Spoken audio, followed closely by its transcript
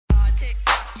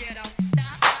You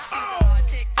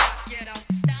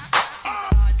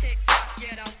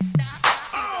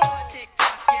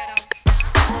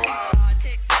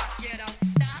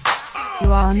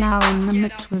are now in the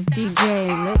mix with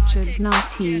DJ Richard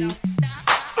Nutty.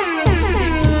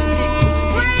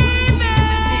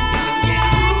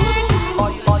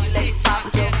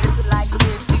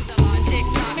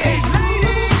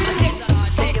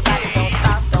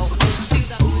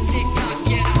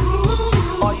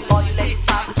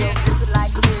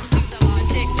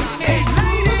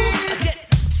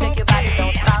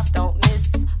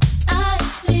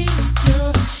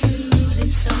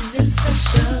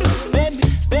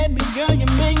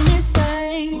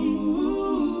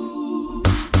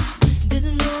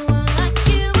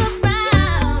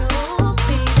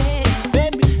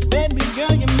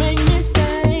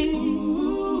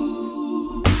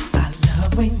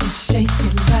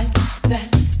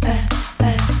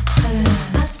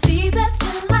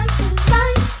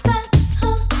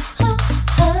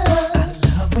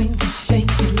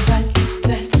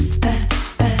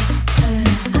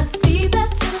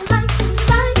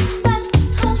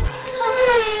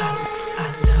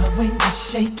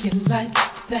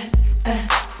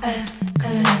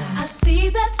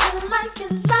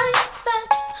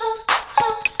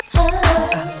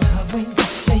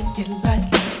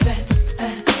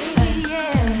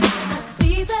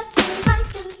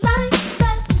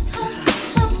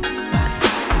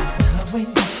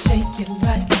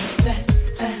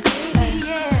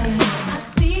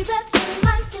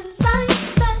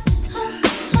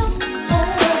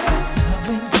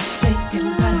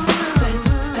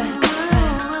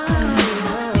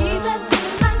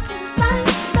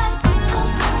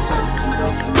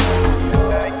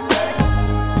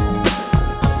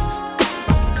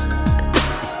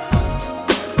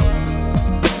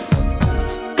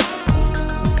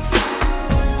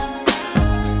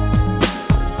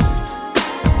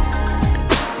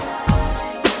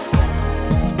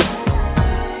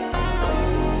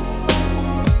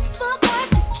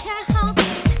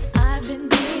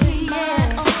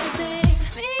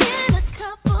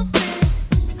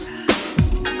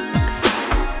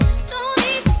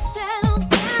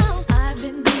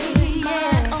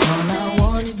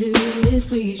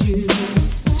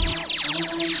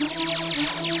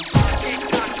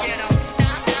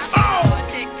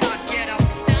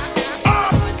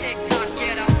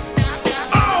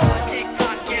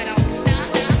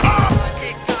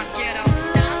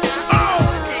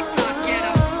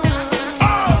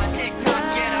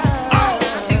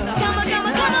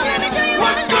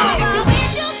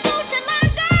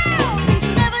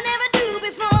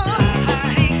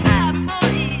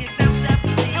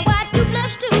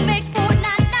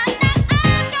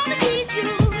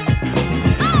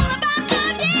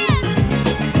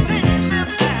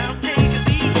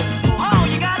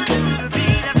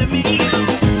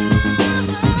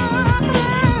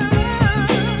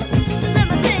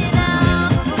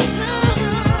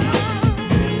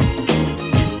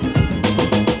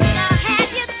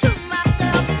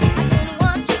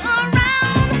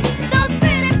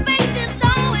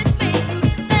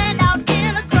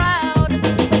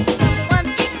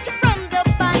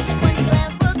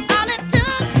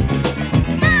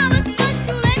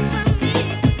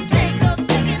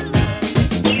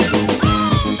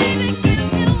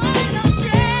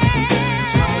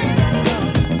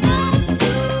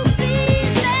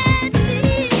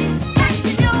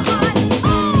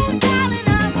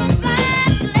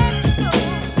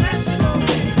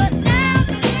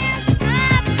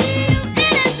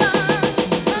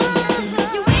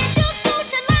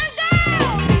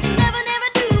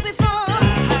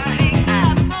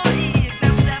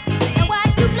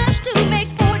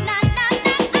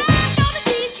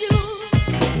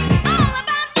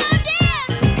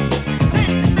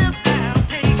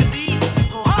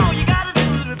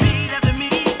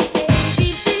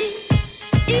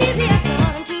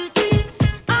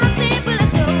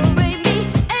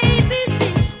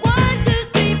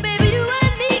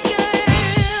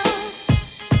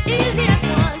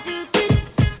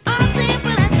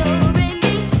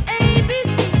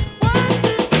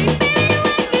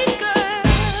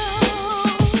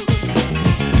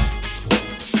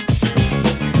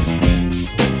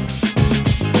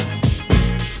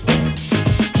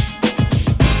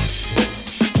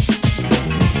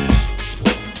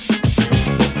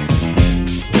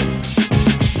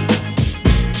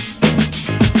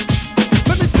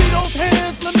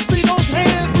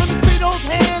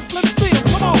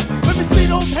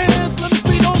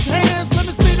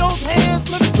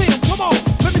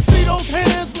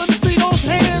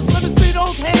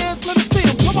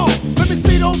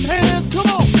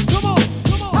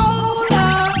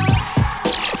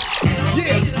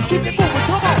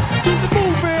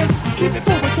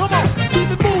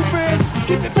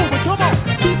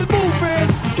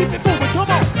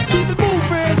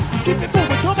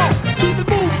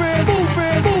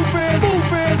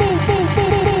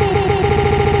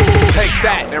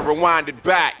 rewind it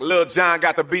back. Lil Jon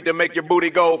got the beat to make your booty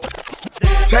go.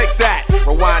 Take that,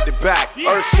 rewind it back.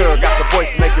 Usher got the voice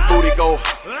to make your booty go.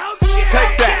 Take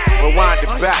that, rewind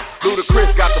it back.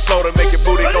 Ludacris got the flow to make your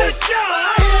booty go.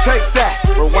 Take that,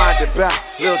 rewind it back.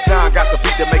 Lil Jon got the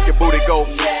beat to make your booty go.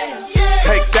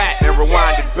 Take that and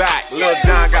rewind it back. Lil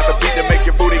Jon got the beat to make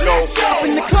your booty go. Up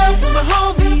in the club with my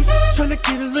homies, tryna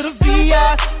get a little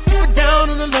VI. Keep it down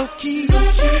on the low key.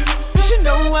 You should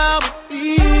know how it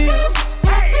feels.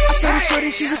 I saw the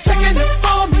shorty, she was checking up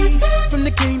for me. From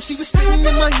the game, she was sitting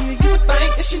in my ear. You would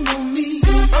think that she knew me.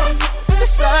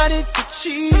 Decided to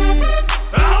cheat.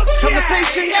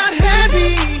 Conversation got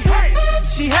heavy.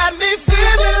 She had me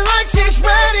feeling like she's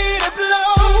ready to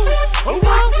blow.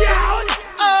 Watch out!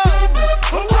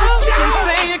 She's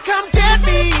saying, come get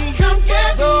me.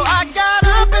 So I got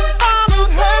up and followed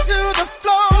her to the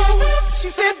floor. She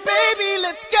said, baby,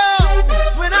 let's go.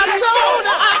 When I told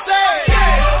her, I said,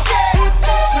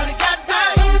 shorty got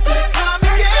down, she said, come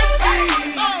and get me.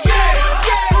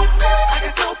 I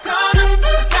got so caught up,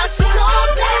 forgot she told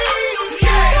me.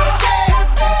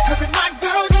 Her and my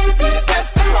girl used to be the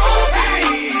best of all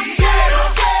me.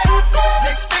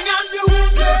 Next thing I knew,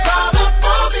 she was all up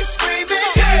on me screaming.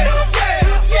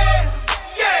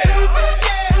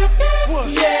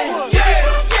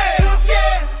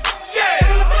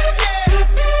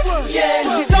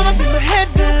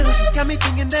 Got me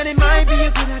thinking that it might be a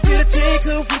good idea to take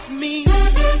her with me.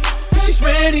 She's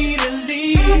ready to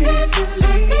leave.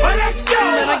 Well, let's go.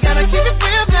 And I gotta keep it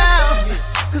real now,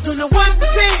 cause on the 1 to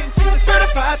 10, she's a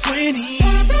certified 20.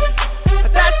 But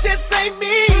that just ain't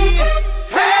me.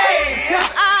 Hey,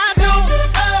 cause I know if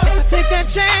I take that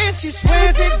chance, she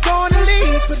swears it's gonna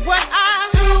leave. But what I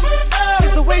do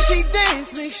is the way she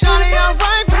dance makes Shawty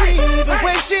alright with me. The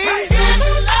way she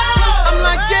I'm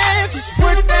like, yeah, just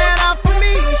work that out for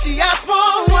me. She asked for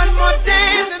one more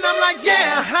dance, and I'm like,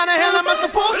 yeah, how the hell am I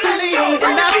supposed to leave?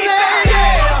 And I said,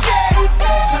 yeah.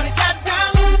 Shawty got down,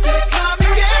 she said, come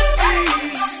and get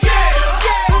me.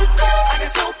 I got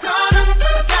so caught up,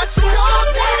 forgot she told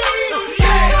me.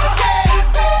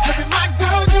 Her and my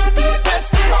girl used to be the best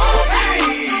of all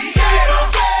me.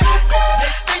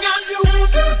 Next thing I knew,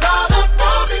 she was all up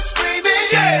on me screaming,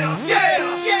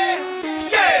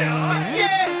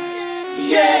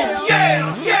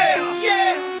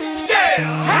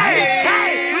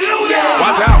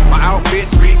 Watch out, my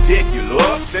outfit's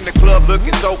ridiculous. In the club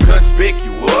looking so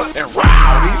conspicuous. And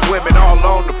wow, these women all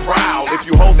on the prowl. If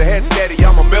you hold the head steady,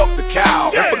 I'ma milk the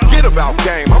cow. And forget about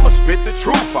game, I'ma spit the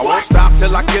truth. I won't stop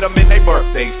till I get them in their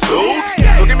birthday suits.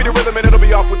 So give me the rhythm and it'll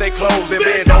be off with their clothes. Then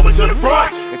bend over to the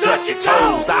front and touch your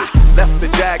toes. I left the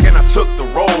jag and I took the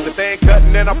rolls. If they ain't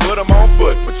cutting, then I put them on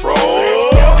foot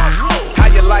patrol. How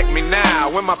you like me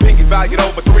now when my pinky's valued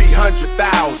over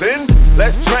 300,000?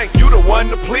 Let's drink, you the one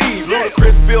to please.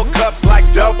 Ludacris fill cups like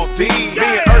double D. Me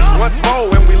and Ursh once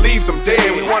more and we leave them dead.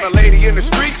 We want a lady in the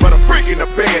street, but a freak in the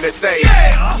bed that say,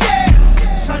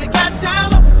 Shawty got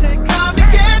down, said come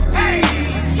and get me.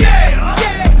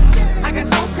 I got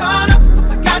so caught up,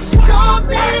 forgot she told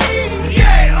me.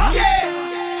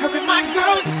 Her and my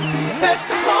girl used to be the best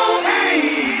of all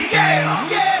me.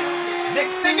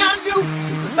 Next thing I knew,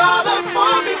 she was all up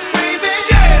on me screaming.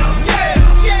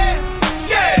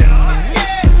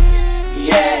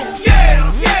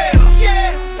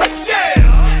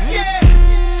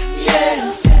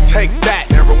 Take that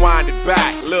and rewind it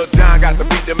back. Lil Jon got the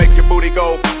beat to make your booty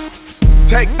go.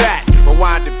 Take that,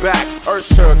 rewind it back.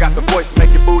 Usher got the voice to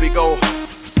make your booty go.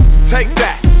 Take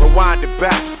that, rewind it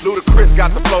back. Ludacris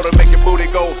got the flow to make your booty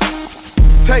go.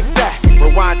 Take that,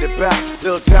 rewind it back.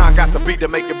 Lil Jon got the beat to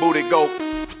make your booty go.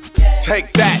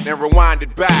 Take that and rewind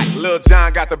it back. Lil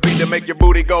Jon got the beat to make your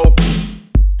booty go.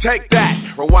 Take that,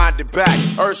 rewind it back.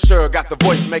 Usher got the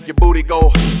voice to make your booty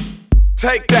go.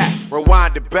 Take that,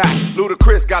 rewind it back.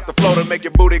 Ludacris got the flow to make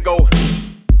your booty go.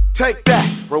 Take that,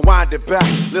 rewind it back.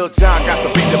 Lil Jon got the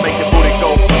beat to make your booty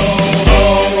go.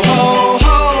 Oh, oh,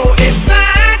 oh, it's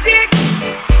magic.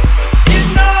 You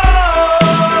know,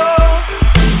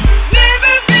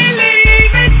 never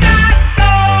believe it's not so.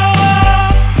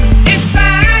 It's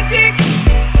magic.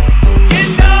 You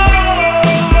know,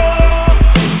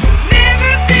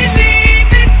 never believe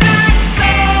it's not so.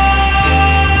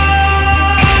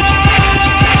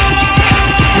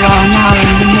 You are now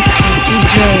in the mix with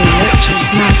DJ Richard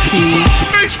Martin.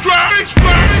 Bass drop,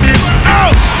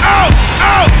 out, out.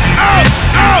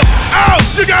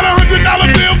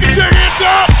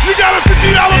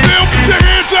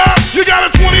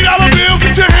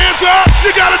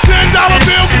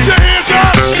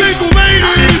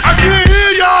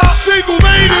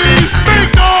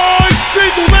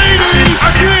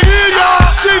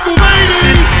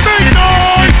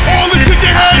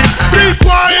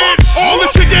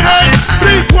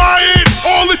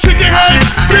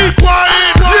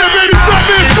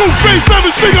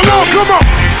 Come on.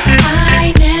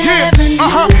 I never knew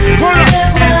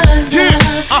there was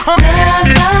love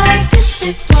like this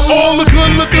before. All the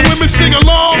good-looking women sing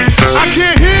along. I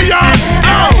can't hear y'all.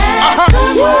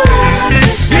 Someone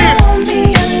to show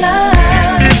me a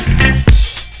love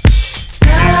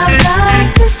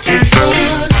like this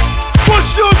before. Push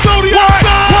your zodiac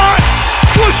sign.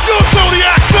 Push your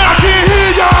zodiac sign. I can't hear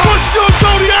y'all. Push your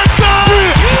zodiac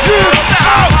sign.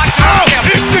 Out.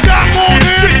 If you got long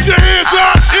hair, get your hands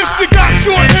up. If you got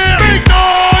short hair, make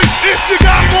noise. If you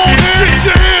got long hair, get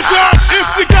your hands up. If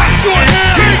you got short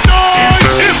hair, make noise.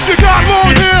 If you got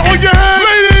long hair on your head,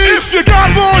 ladies. If you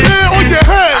got long hair on your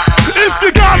head. If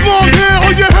you got long hair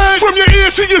on your head, from your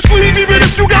ear to your sleeve, even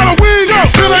if you got a wig.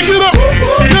 Can I get up?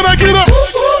 Can I get up?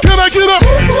 Can I get up?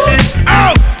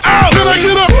 Out. Can I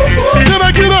get up? Can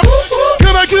I get up?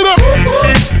 Can I get up?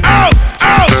 Out.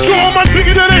 To all my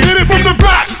niggas that hit it from the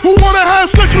back, who wanna have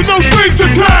sex with no strings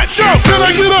attached. Yo, can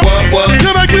I get up?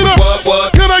 Can I get up?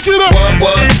 Can I get up?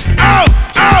 Out.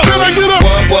 Can I get up?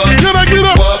 Can I get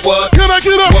up? Can I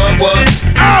get up?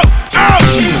 Out.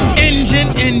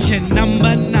 Engine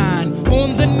number 9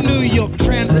 on the New York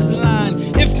Transit line.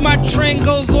 If my train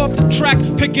goes off the track,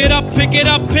 pick it up, pick it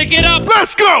up, pick it up.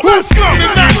 Let's go. Let's go. Get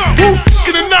a night. Who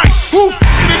get a night? Who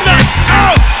get a night?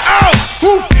 Out.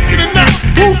 Who get a night?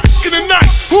 Who get a night?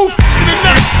 Who get a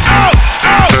night? Out.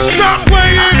 Stop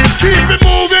playing. Keep it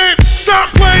moving. Stop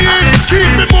playing.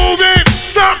 Keep it moving.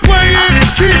 Stop playing.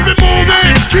 Keep it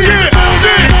moving. Keep it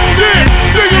moving.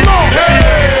 Sing along.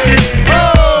 Hey.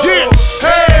 Oh. Yeah.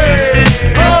 Hey.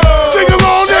 Oh. Sing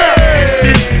along there.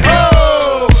 Hey.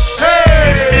 Oh.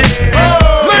 Hey.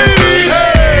 Oh. Ladies.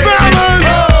 Hey. Fellas.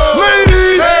 Oh.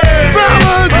 Ladies. Hey.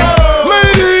 Fellas. Oh.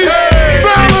 Ladies. Hey.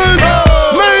 Fellas.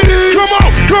 Oh. Ladies. Come on.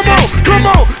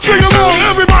 Sing along,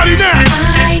 everybody now.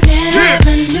 I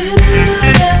never knew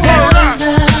there was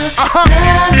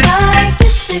love like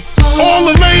this before. All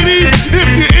the ladies, if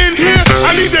you're in here,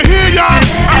 I need to hear y'all.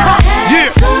 Yeah.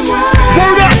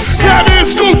 Word up,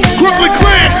 Savage Scoop, Brooklyn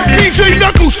Clan, DJ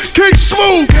Knuckles, King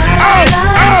Smooth. Out.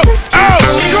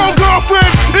 Go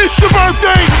girlfriend, it's your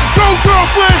birthday. Go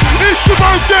girlfriend, it's your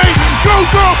birthday. Go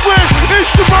girlfriend,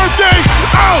 it's your birthday.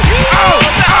 Out.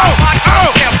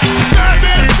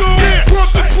 Savage Scoop,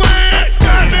 Brooklyn Clan.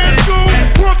 Savage Scoop,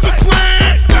 Brooklyn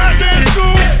Clan. Savage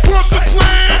Scoop, Brooklyn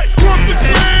Clan. Brooklyn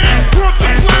Clan.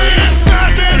 Brooklyn Clan.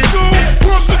 Savage Scoop,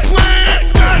 Brooklyn Clan.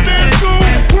 Savage Scoop,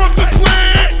 Brooklyn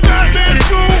Clan. Savage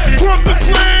Scoop, Brooklyn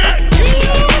Clan.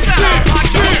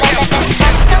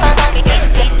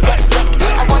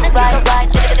 I wanna ride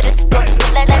to the disco.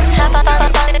 Let's have fun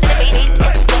on the beat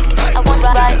is sick. I wanna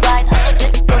ride on the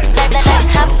disco. Let's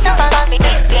have some fun on the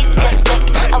beat is sick.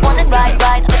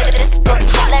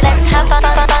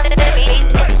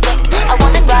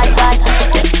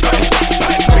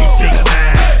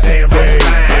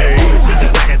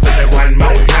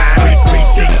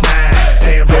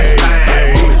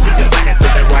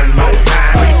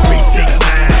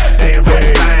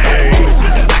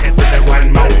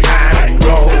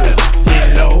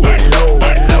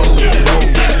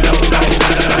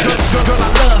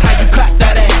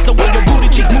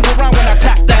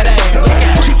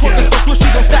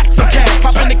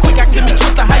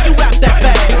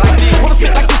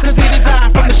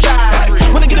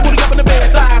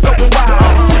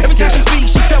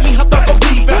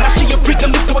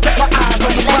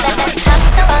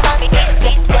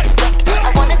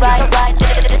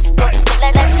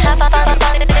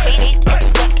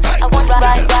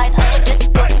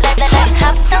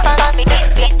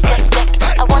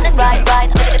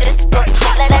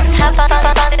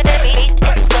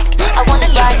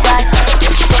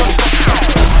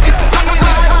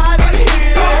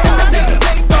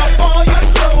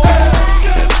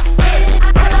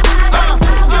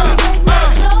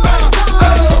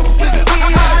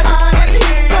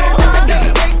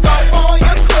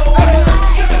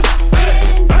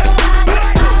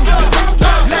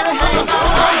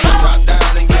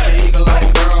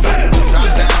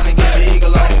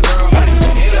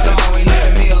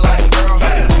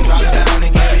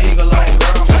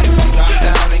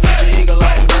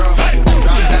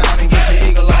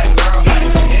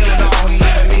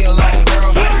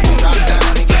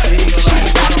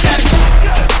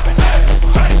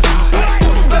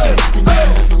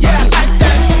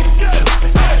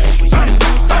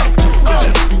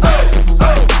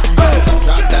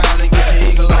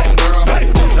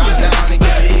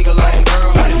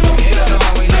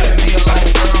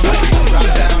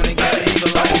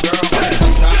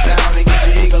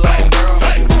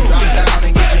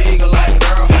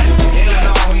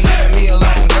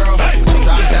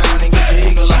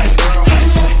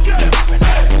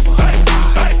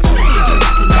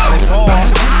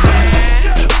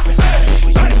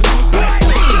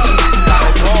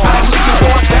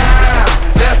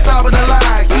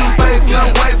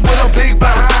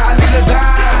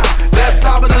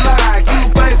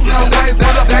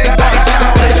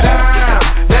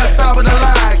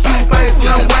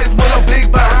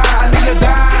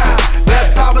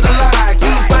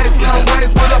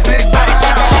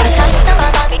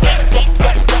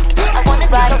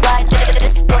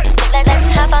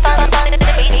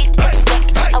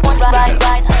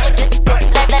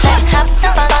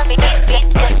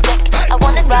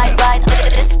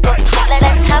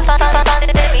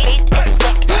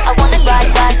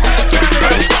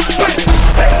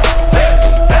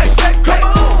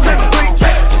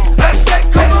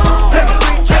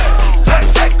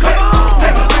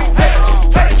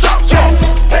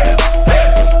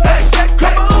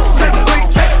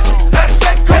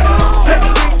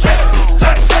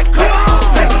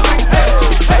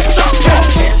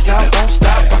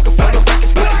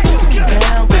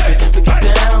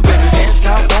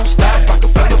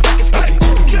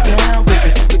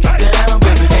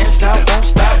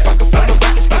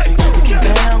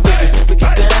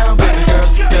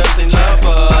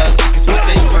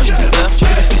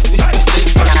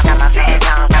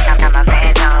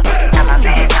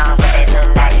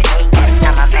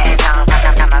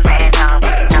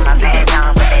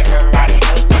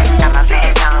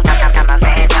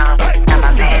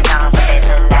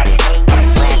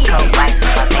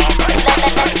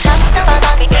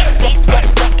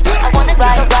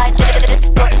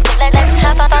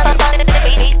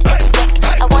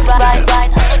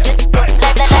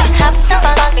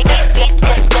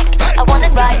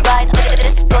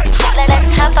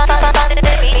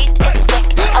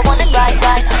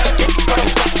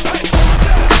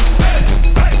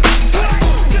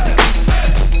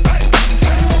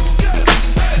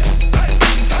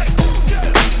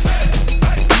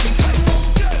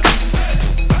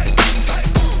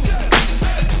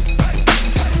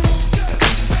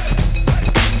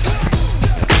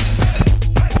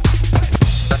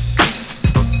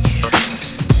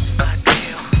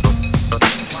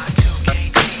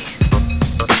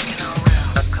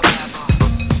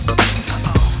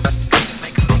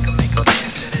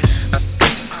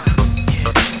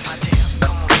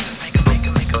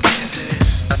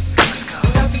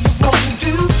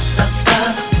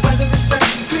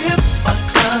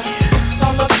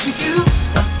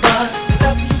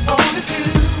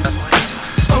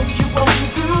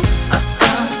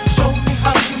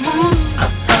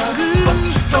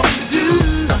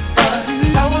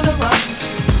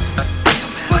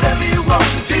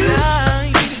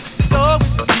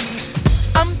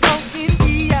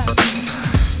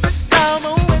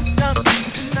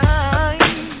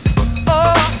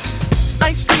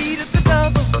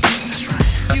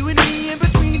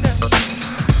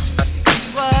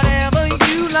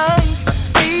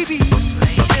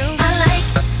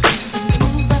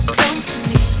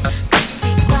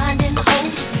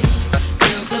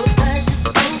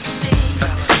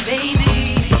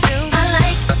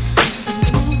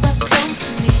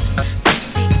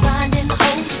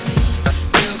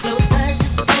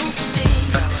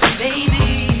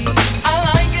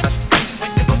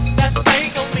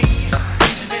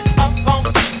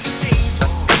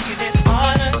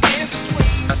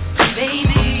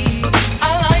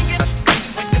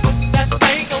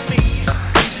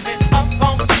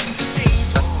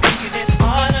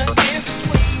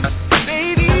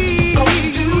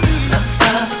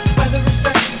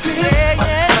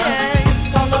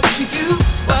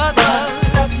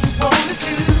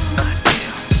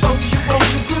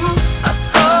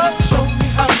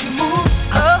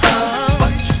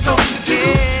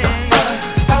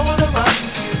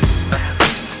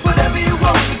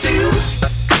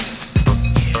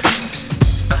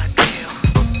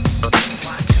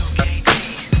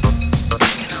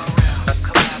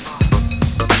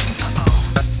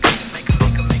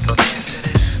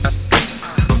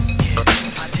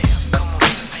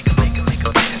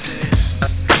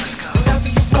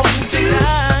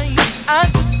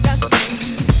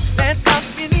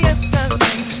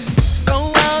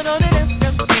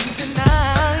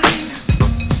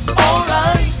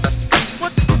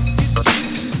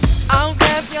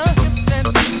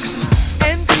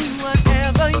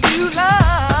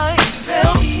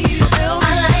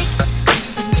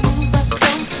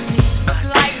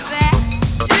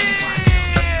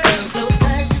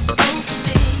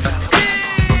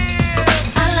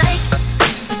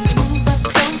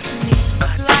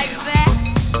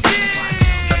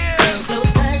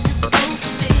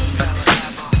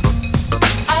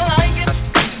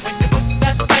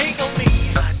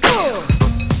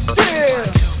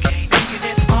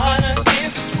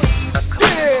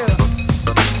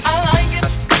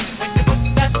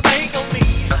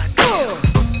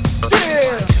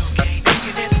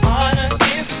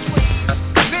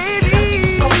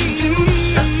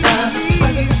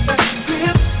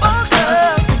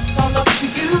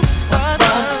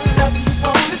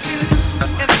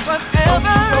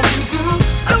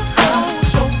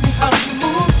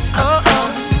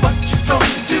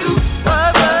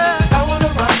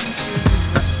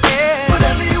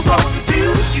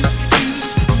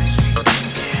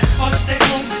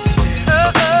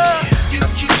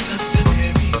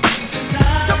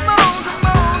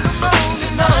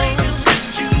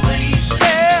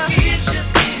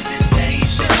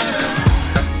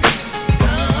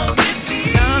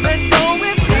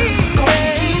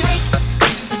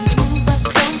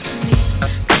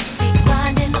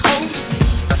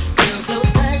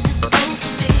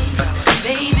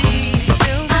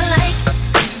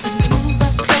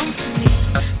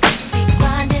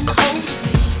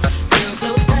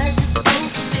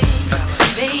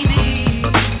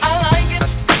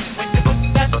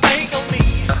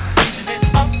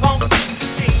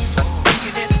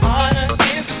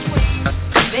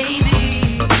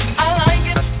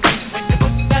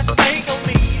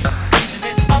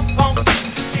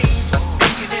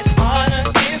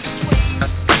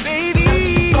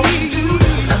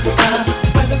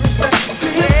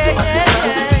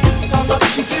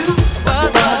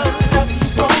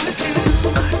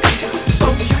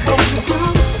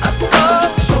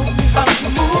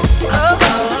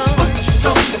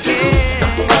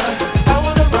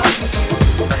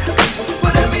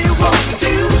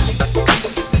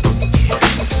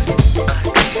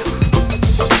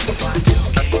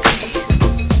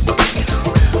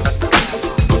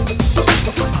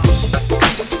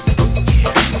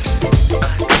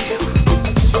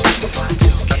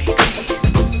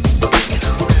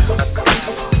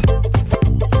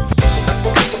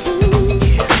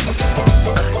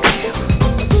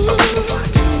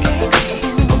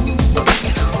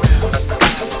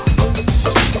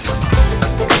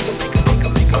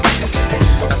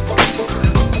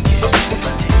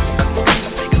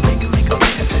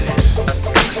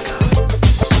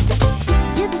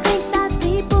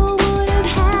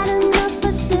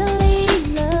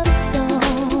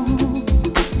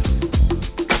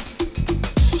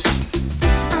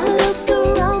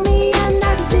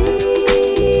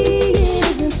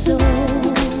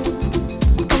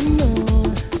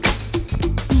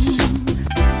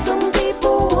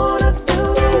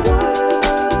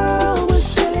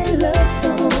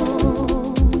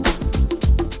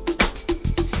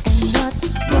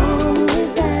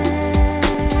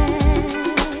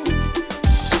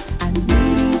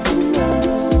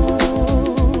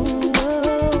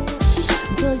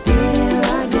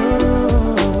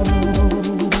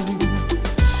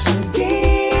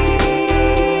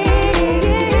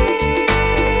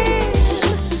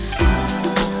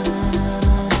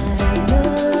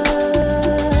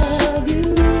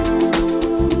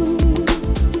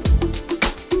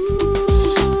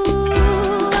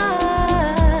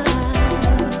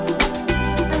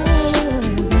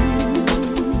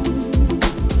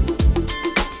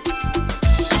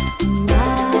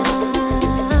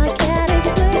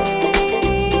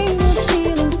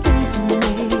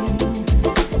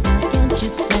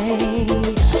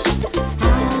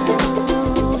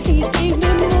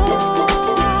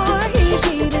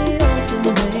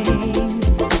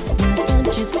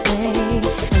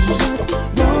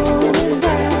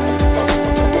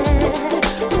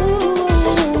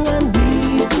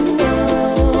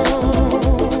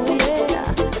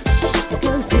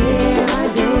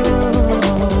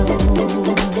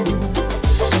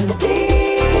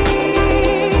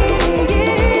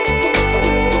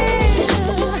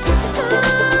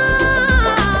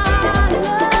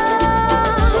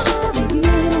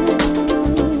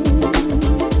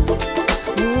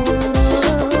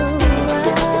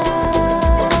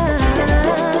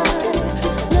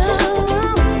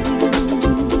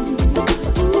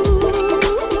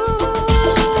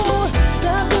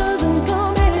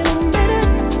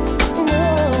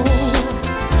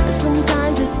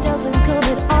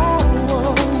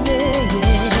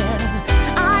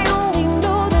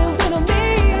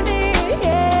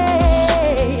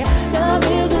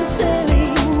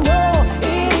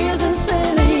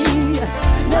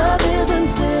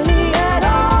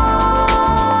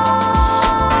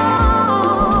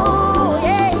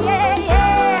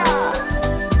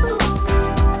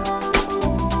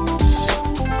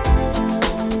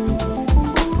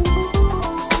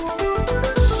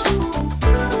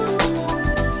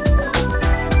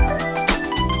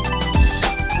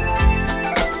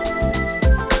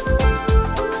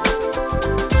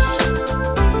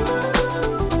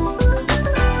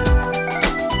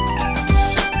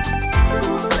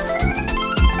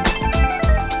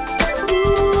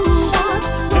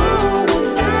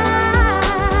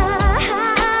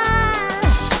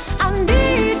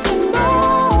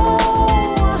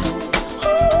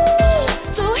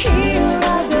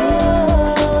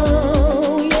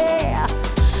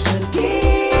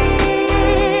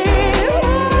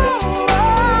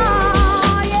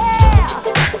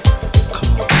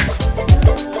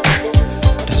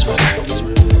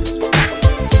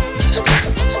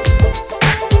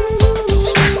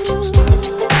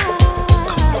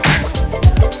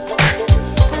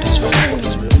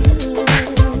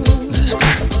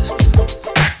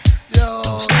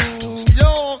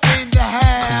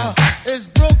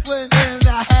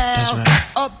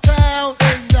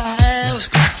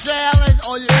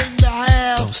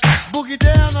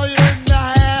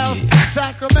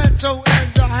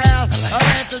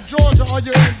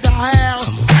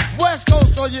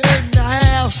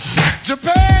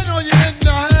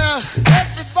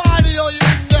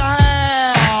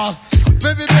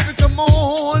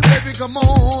 come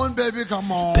on, baby,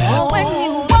 come on. When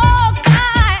you walk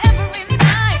by every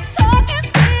night, talking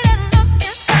sweet and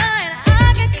looking fine,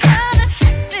 I get kinda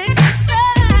hectic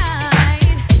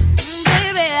inside.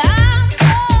 Baby, I'm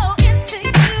so into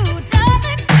you,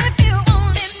 darling. If you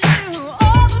only knew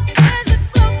all the things that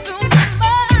flow through my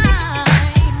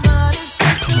mind, but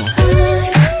it's just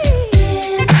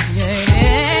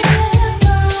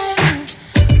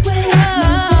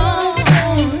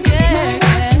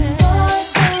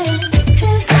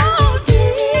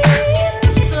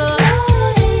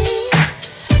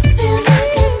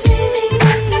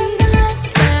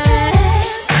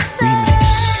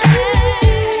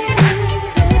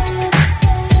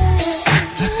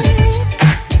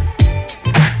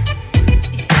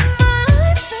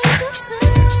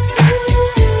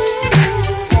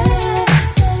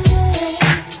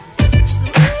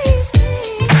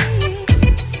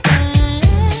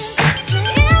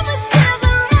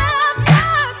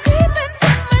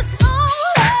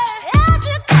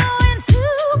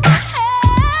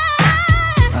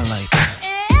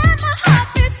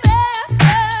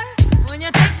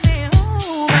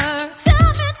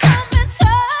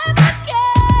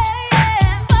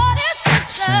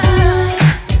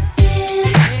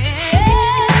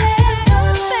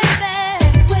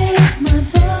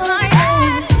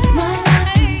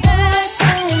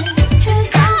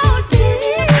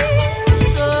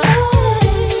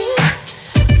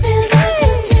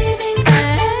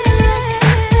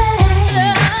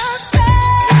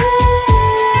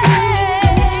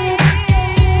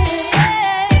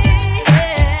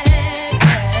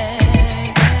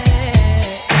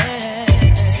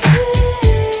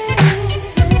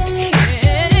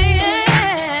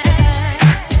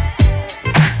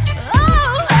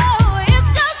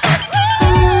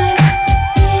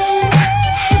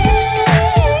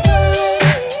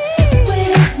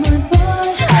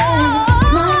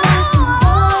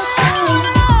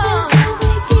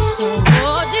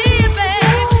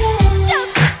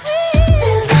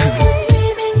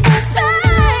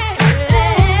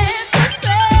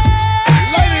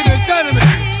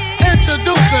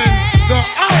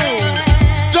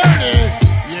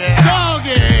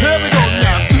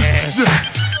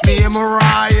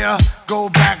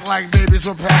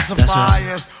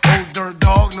pacifiers. Old dirt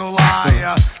dog, no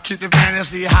liar. Keep the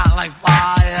fantasy hot like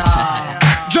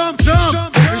fire. Jump,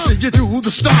 jump. Let me see you do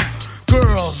the stomp.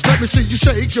 Girls, let me see you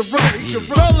shake your rump.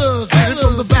 Brothers, get it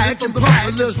from the back and the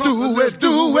front. Let's do it.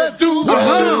 I'm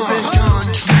a little bit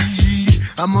country.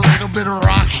 I'm a little bit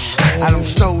rocky. I don't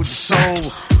soul to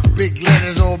soul. Big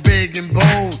letters all big and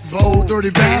bold. Bold,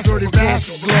 dirty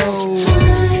bass, glow.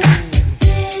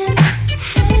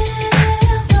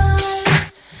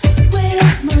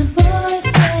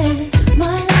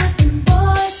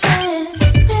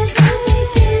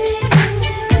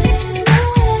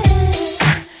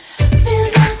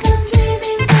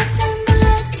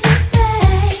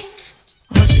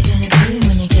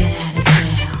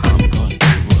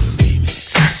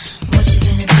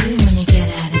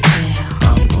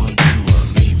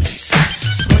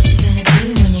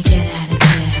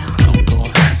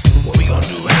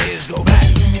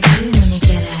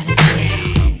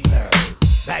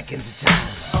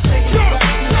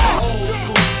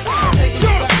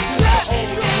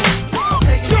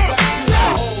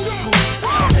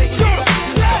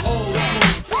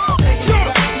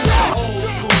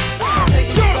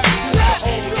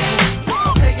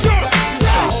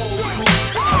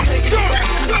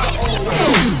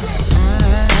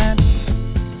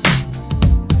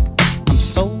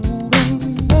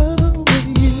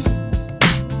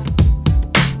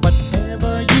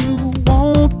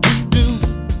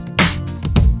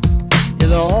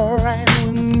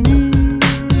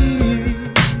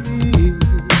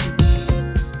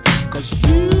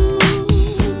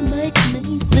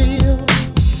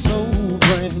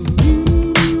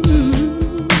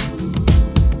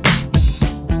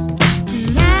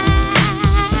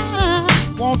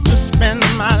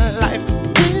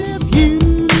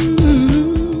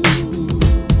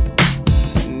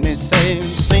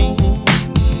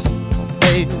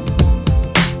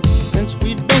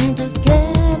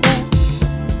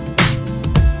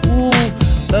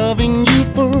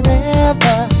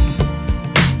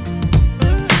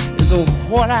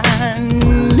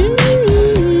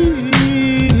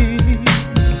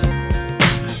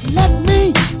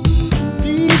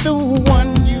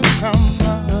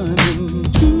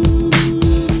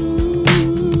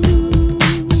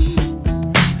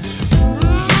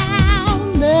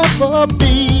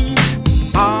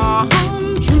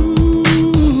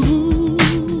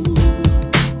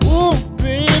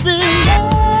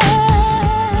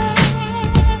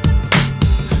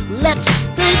 Let's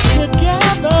stay together.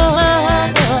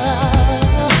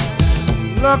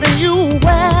 loving you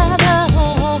weather,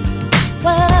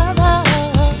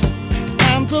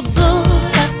 times are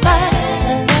good and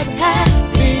bad,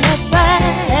 happy or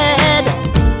sad.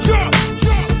 Jump,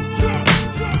 jump, jump,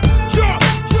 jump,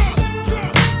 jump,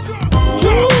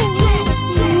 jump,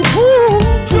 jump,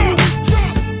 jump,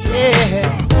 Yeah.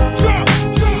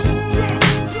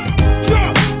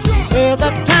 Well,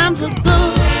 the times are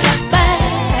good and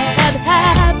bad,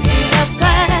 happy or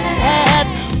sad.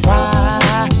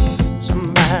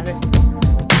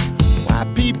 Why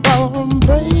people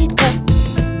break up?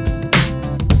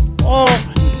 Oh,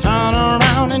 turn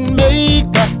around and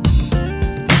make up.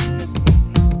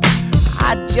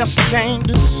 I just came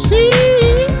to see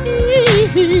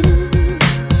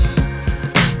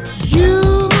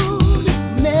you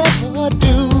never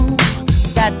do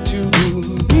that to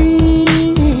me.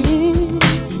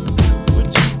 Would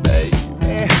you,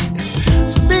 baby?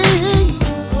 Spinning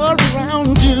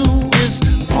around you is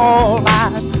all I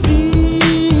see.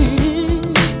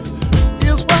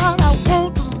 Is what I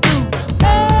want us to do.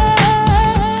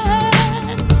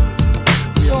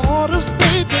 We ought to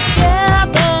stay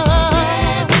together,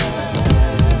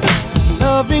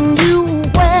 loving you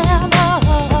weather.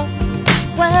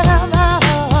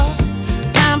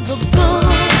 Times are good,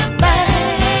 bad,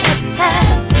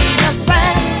 happy or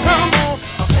sad. Come on.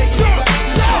 I'll take you back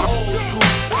to the old school.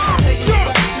 I'll take you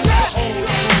back to the old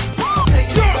school. I'll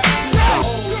take you back to the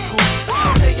old school.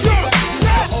 I'll take you back to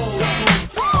the old school.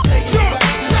 I'll take you back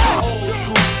to the old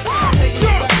school. I'll take you back to the old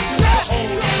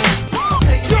school. I'll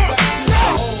take you back to the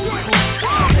old school.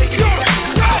 I'll take you back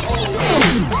to the old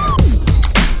school.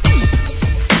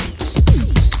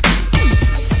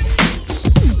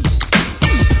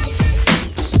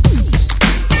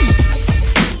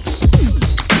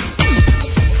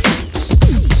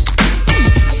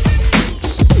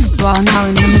 You are now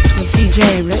in the mix with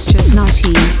DJ Richard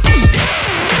Nutty.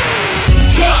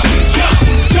 Jump, jump,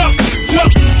 jump,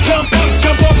 jump, jump up,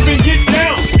 jump up and get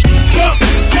down. Jump,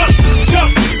 jump, jump,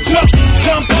 jump,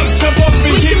 jump up, jump up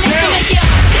and get down.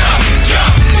 Jump,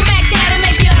 jump, Come back, dad, I'll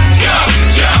make ya. jump,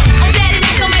 jump, Oh, daddy,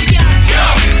 Mac, I'll make ya.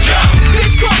 jump, jump,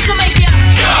 Chris Cross, I'll make ya.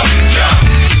 jump, jump.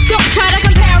 Don't try to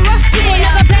compare us to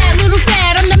another bad little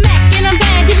fad. I'm the Mac and I'm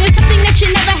bad. Give you something that you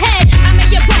never had. I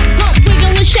make you bump, bump,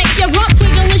 wiggle and shake your rump,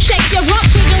 wiggle and shake your rump,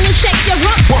 wiggle and shake your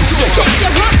rump, shake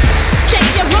your rump,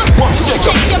 shake your rump, shake your rump,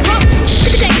 shake your rump, shake your rump,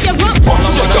 shake your rump,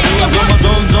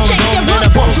 shake your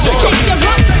rump, shake your rump, shake your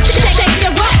rump, shake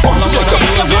your rump,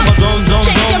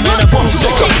 shake your rump,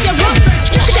 shake your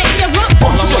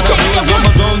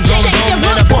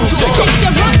rump, shake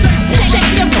your rump,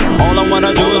 shake your rump. All I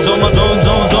wanna do is on my zone,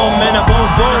 zone, zone, man, a boom,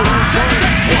 boom.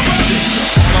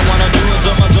 All I wanna do is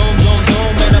on my zone, zone,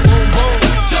 zone, man, a boom, boom.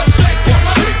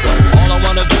 All I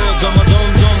wanna do is on my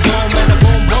zone, zone, zone, man, a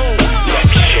boom, boom.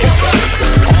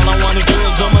 All I wanna do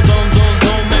is on my zone, zone,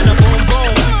 zone, man, a boom,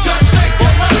 boom.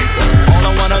 All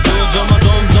I wanna do is on my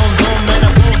zone, zone, zone, man, a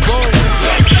boom, boom.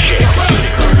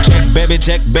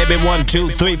 Check, baby, 1, 2,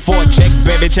 3, 4.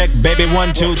 Check, baby,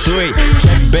 1, 2, 3.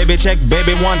 Check,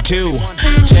 baby, 1, 2.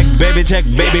 Check,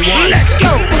 baby, 1. Let's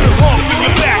go. Put a hump in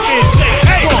your back and say,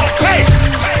 hey, hey.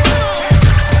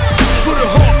 Put a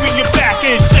hump in your back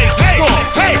and say, hey,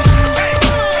 hey.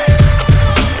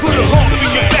 Put a hump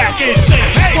in your back and say,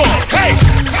 hey, hey.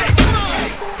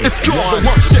 It's called the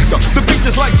Hump Shaker. The beat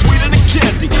is like sweeter than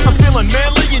candy. I'm feeling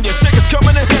manly and your shaker's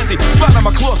coming in handy. Sliding my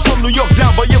claws from New York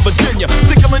down by your Virginia.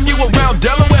 Tickling you around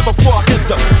Delaware before I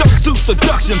enter. Tongue to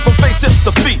seduction from face hips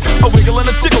to feet. A wiggle and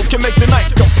a tickle can make the night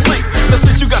complete. Now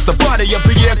since you got the body of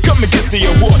the year, come and get the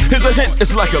award. Here's a hint,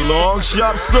 it's like a long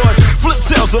sharp sword. Flip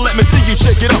tails and let me see you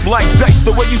shake it up like dice.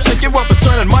 The way you shake it up is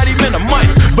turning mighty men to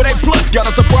mice. But A plus got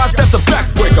a surprise, that's a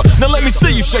backbreaker. Now let me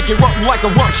see you shake it up like a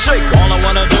rump shaker. All I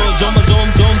wanna do is on my zone,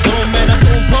 zone, zone, man, a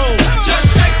boom, boom. Just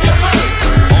shake your booty.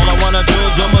 All I wanna do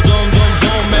is on my zone, zone,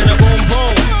 zone, man, a boom,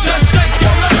 boom. Just shake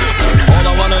your booty. All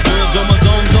I wanna do is on my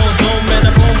zone, zone, zone, man,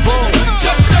 a boom, boom.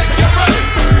 Just shake your booty.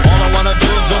 All I wanna do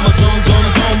is on my zone, zone,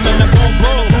 zone, man, a boom,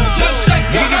 boom. Just shake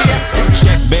your booty.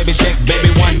 Check,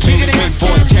 baby, 1, 2, 3,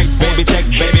 4. Check,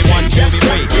 baby, 1, 2,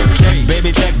 3.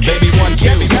 Check, baby, 1,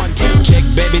 2. Check,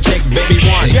 baby,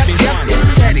 1. Yep, it's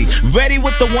Teddy. Ready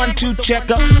with the 1, 2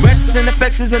 checker. Rex and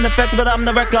effects is in effects, but I'm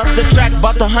the wreck of the track.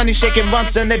 Bout the honey shaking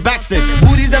rumps and they backs it.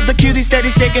 Booties of the cutie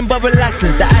steady shaking but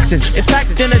relaxing. The action is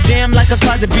packed in a jam like a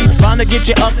closet. Beats bound to get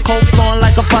you up cold flowing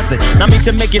like a faucet. Not me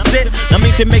to make you sit, not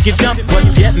me to make you jump, but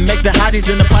yet make the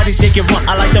hotties in the party shake it run.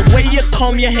 I like the way you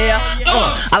comb your hair.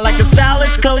 I like the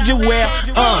stylish clothes you wear.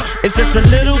 It's just the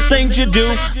little things you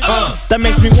do that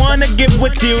makes me wanna get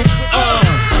with you.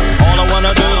 All I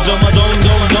wanna do is on my zone,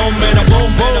 zone, zone, man, a boom,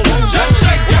 boom. Just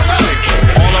shake your booty.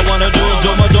 All I wanna do is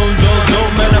on my zone, zone,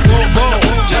 zone, man,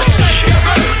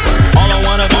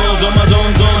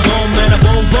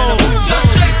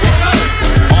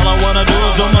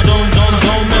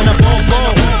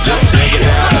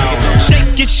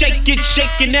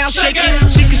 shake it now, shake it.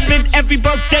 She can spend every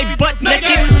birthday butt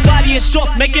naked. Body is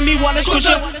soft, making me wanna squish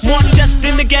her. More just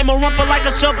in the game, a rumper like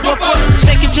a subwoofer.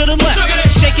 Shake it to the left,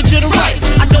 shake it to the right.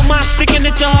 I don't mind sticking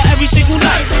it to her every single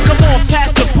night. Come on,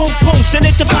 pass the boom boom, send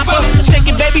it to Papa. Shake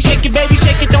it, baby, shake it, baby,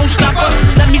 shake it, don't stop her.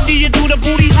 Let me see you do the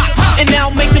booty hop, and now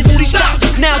make the booty stop.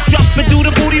 Now drop and do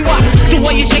the booty walk. The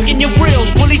way you're shaking your grills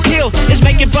really kills. It's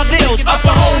making brothers up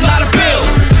a whole lot of bills.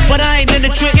 But I ain't in the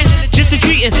trickin', just the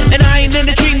treatin', and I ain't in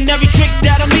the treatin' every trick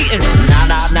that I'm eatin'.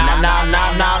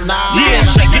 Nah. Yeah,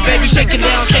 shake it, baby, shake it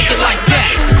now, shake it like that.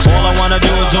 All I wanna do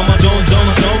is do my zone,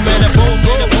 and a boom,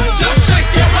 boom. Just shake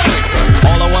your body.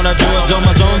 All I wanna do is do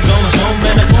my zone,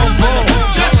 and a boom, boom.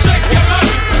 Just shake your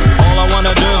body. All I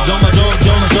wanna do is do my zone,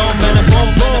 and a boom,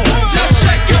 boom. Just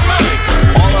shake your body.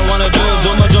 All I wanna do is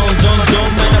do my zone,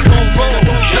 and a boom, boom.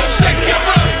 Just shake your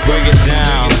body. Break it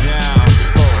down.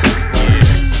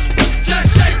 Just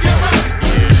shake your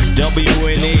body.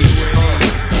 W&E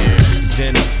is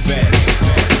in effect.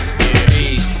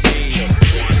 Peace.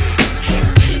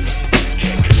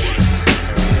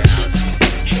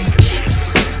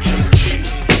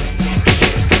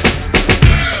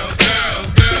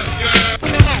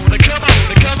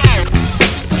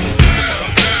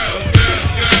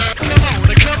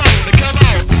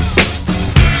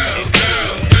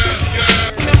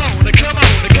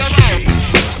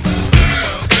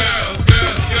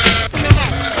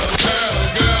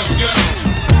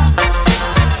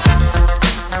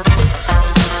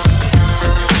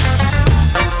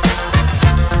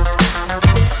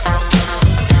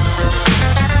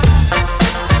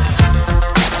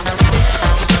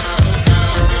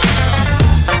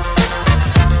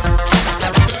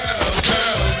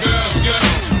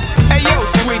 Hey yo,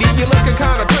 sweetie, you looking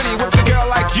kinda pretty. What's a girl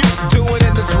like you doing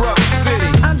in this rough city?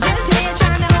 I'm just here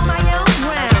trying to hold my own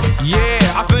ground.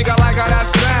 Yeah, I think I like how that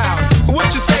sound. What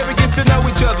you say we get to know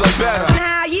each other better?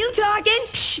 Now you talking?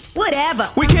 Psh, whatever.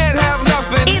 We can't have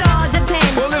nothing. It all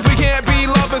depends. Well, if we can't be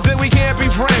lovers, then we can't be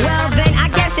friends. Well, then I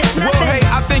guess it's Well, nothing. hey,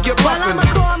 I think you're Well, bluffing.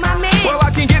 I'ma call my man. Well,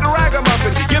 I can get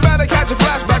ragamuffin. You better catch a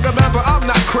flashback. Remember, I'm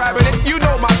not crabbing it. You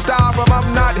know my style, but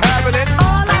I'm not having it.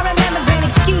 All I remember's an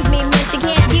excuse me, miss. You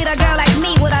can't get a girl like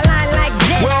me with a line like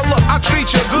this. Well, look, I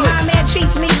treat you good. My man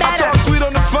treats me I better. talk sweet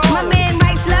on the phone. My man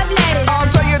writes love letters. I'll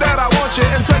tell you that I want you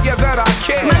and tell you that I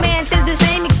care. My man says the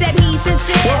same except he's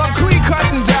sincere. Well, I'm clean cut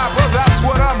and dapper. That's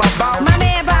what I'm about. My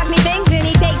man buys me things and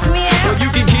he takes me out. Well, you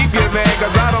can keep your man,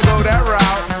 cause I don't go that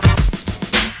route.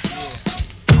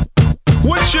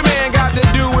 What your man got to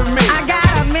do with me? I got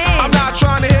a man. I'm not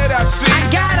trying to hear that, see? I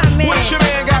got a man. What your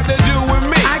man got to do with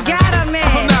me? I got a man.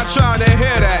 I'm not trying to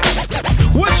hear that.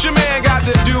 What your man got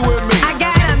to do with me? I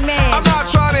got a man. I'm not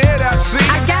trying to hear that, see?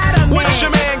 I got a man. What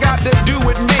your man got to do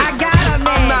with me? I got a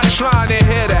man. I'm not trying to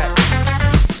hear that.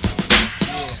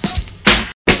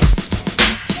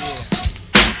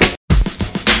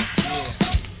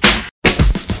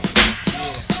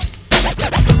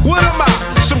 What am I?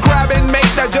 Some crabbing mate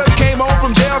that just came home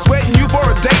from jail, sweating you for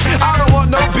a date. I don't want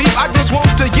no beef, I just want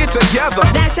to get together.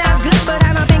 That sounds good, but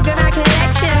I don't think that I can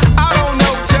let you. I don't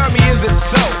know, tell me, is it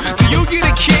so? Do you get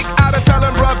a kick out of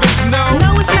telling brothers no?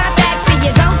 No, it's not that, see,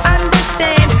 you don't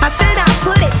understand. I said I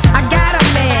put it, I got a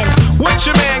man. What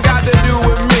your man got to do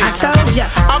with me? I told ya,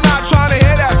 I'm not trying to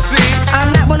hear that, see?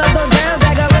 I'm not one of those girls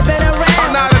that go ripping around.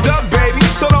 I'm not a duck, baby,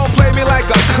 so don't play me like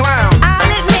a clown. I'll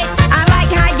admit, I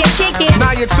like how you kick it.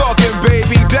 Now you're talking,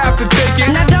 baby, that's the ticket.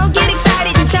 Now don't get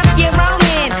excited and chuck your own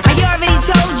man. I already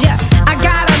told ya, I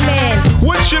got a man.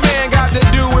 What your man got to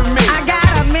do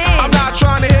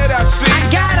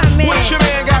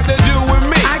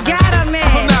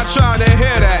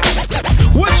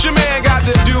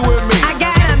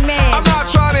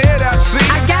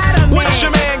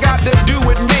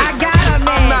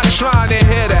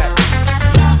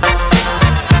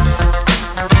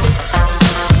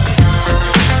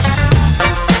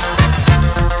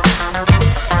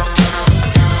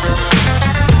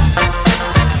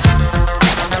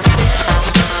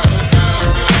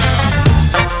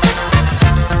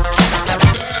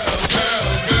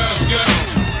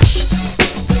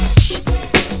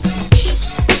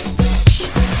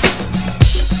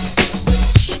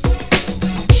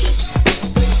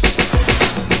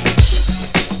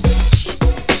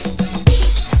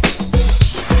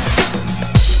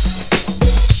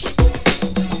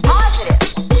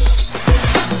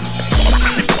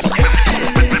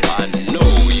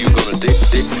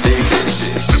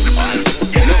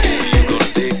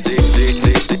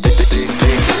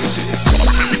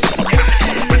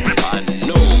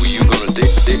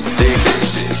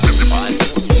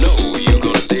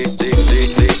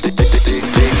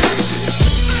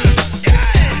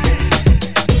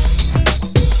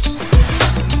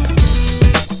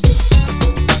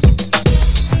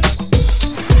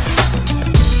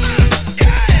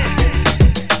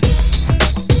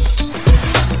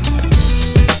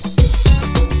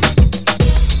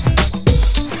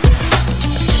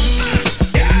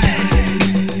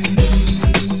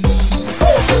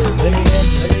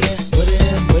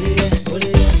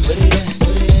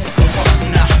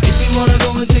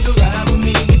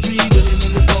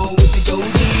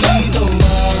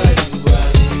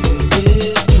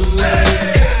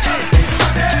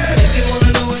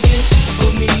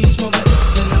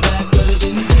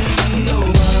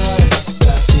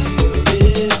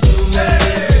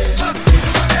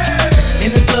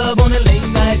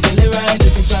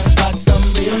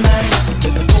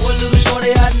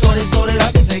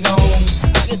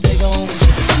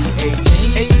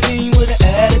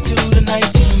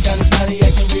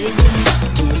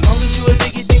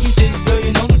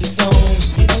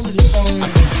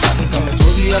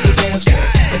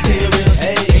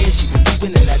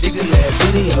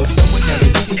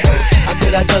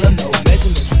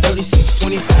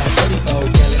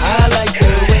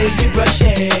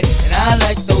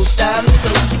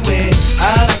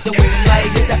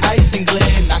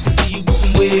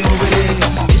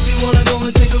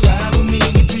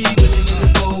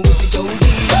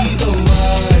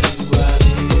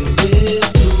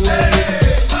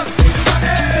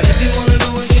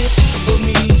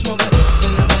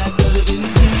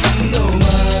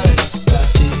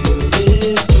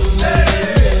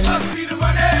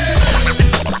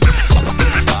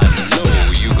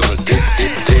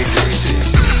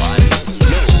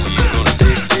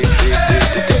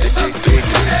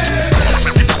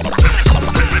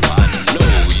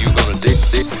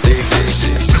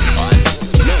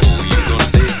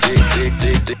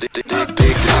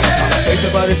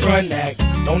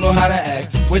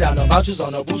Without no vouchers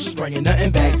or no boosters, bringing nothing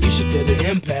back. You should feel the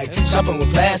impact. Shopping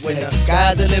with plastic. When the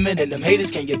sky's the limit and them haters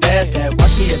can't get past that.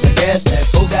 Watch me at the gas tag.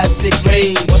 4 got 6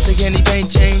 grade. Once again, anything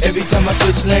change. Every time I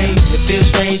switch lanes, it feels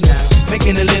strange now.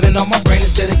 Making a living on my brain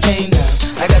instead of cane now.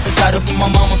 I got the title from my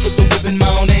mama, put the whip in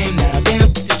my own name now. Damn,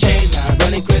 put the change now.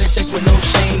 Running credit checks with no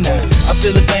shame now. I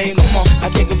feel the fame, come on, I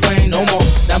can't complain no more.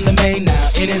 I'm the main now,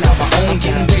 in and out my own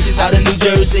game. Pages out of New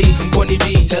Jersey from Courtney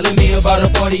B, telling me about a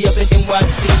party up in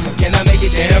NYC. Can I make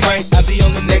it damn right? I'll be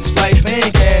on the next flight,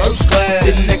 paying cash, first class,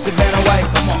 sitting next to Vanna White.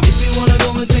 Come on, if you wanna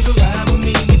go and take a ride with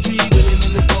me, we three willing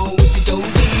in the four with the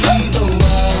dozies. Oh,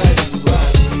 why do I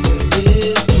live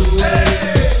this way?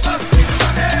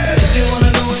 If you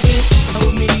wanna go and get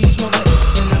with me, smoke it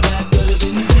in the back of the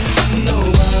Benzie.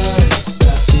 Oh, why must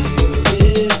I feel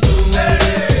this way?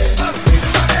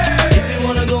 If you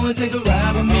wanna go and take a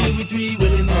ride with me, we three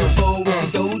willing in the four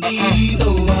with the dozies.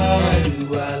 Oh, why do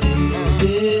I live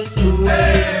this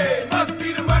way? Must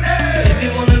be the money. If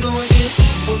you wanna go and get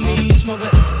with me, smoke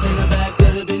it in the back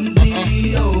of the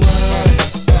Benzie. Oh, why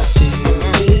must I feel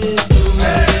this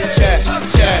way? Check.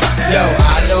 Yo,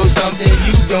 I know something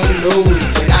you don't know,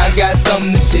 and I got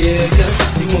something to tell ya.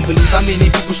 You won't believe how many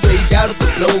people straight out of the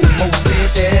flow. Most said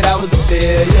that I was a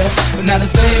failure, but now the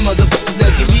same motherfuckers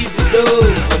asking me for dough.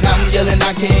 When I'm yelling,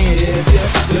 I can't help ya.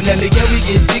 Yo, Nelly, can we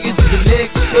get tickets to the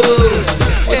next show?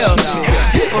 Hell no.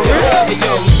 Hey,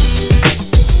 yo.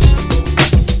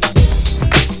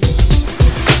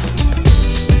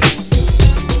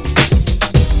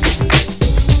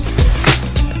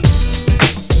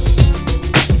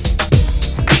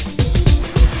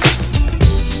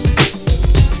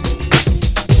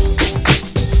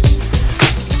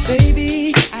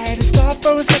 Baby, I had to stop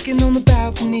for a second on the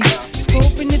balcony. Just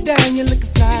scoping you down, you're looking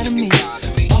fly to me.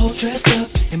 All dressed up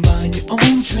and buying your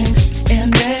own drinks,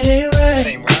 and that ain't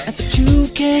right. I thought you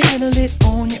can't handle it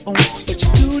on your own, but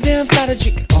you're too damn fly to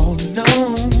drink all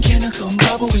alone. Can I come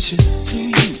bubble with you? To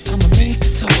you, I'ma make a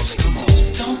toast. Come on,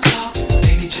 don't talk,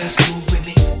 baby, just move with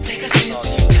me. Take a sip,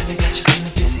 kinda got you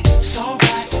feeling dizzy. It's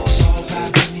alright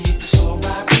with me, it's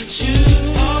alright with you.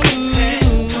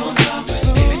 Don't talk,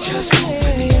 baby, just move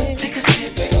with me. Take a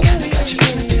sip, kinda got you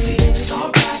feeling dizzy. It's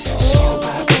alright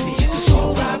with me, it's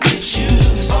alright with you.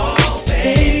 Oh,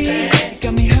 baby, you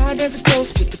got me high as a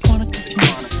ghost with the quantity.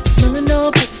 Smelling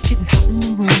all good, it's getting hot in the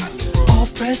room. All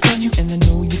pressed on you, and I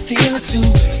know you feel it too.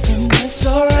 And that's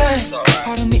alright.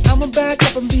 Pardon me, I'ma back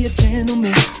up and be a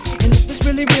gentleman. And if it's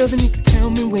really real, then you can tell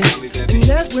me when. And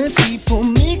that's when she pulled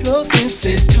me close and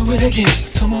said, do it again.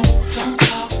 Come on, don't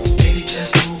talk, baby,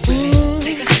 just move with me.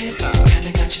 Take a sip,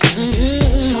 kinda got you feeling dizzy.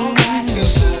 It's alright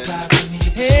with me.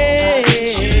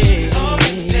 Hey,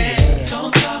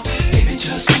 don't talk, baby,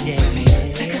 just move with me.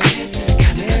 Take a sip,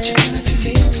 kinda got you feeling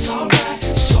dizzy. It's alright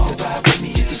with me.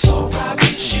 It's alright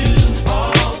with you.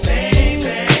 Oh, baby.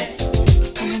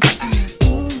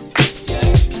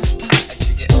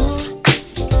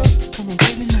 Come on,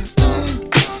 baby, now.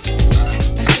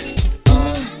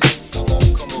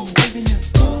 Come on, baby, now.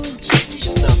 Shaking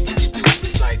your stuff, and you do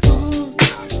it's like,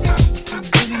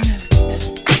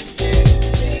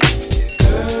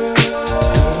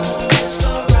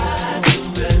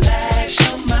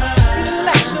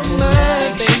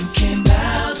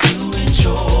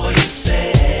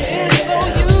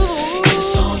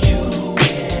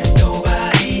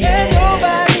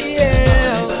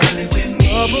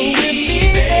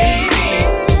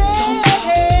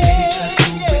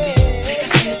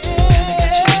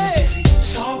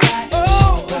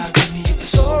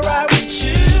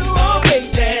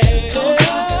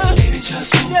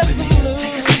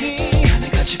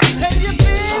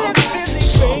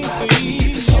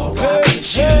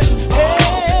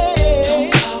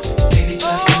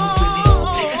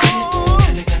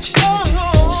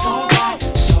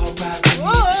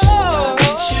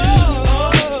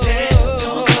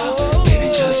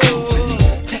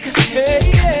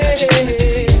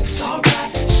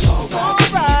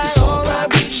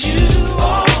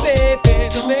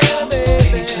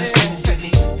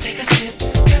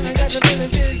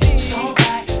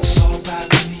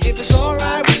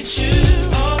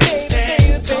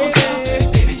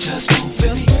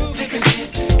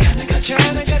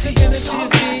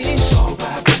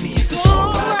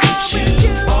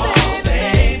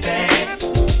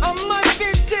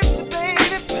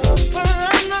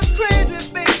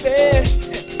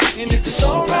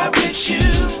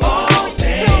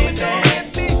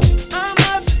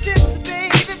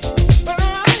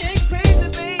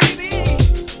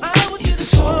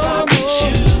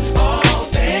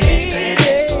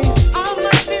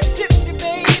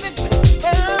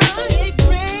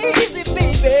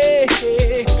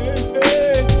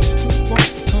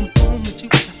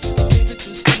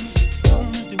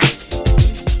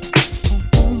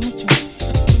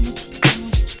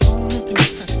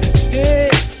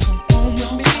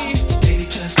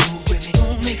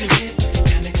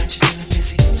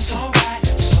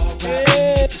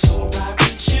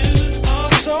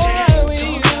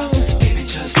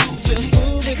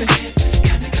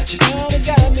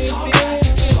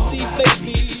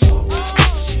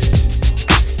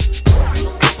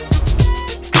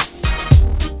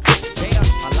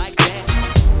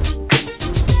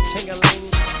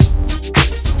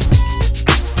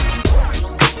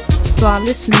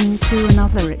 listening to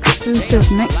another exclusive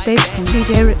mixtape from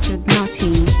DJ Richard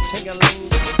Martin.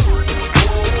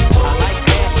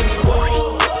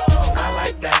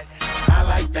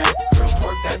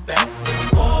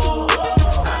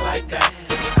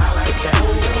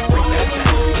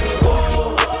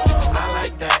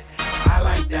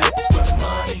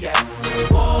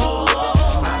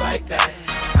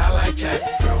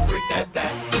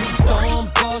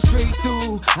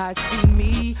 I see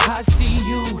me, I see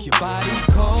you, your body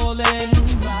calling.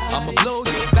 I'ma blow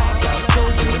your back, I'll show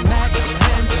you the magnum.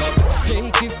 Hands up,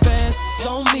 shake it fast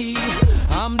on me.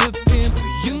 I'm the pimp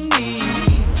you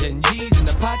need. 10 G's in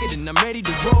the pocket and I'm ready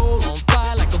to roll. On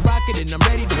fire like a rocket and I'm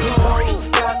ready to blow. Don't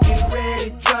stop, get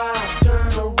ready, drive,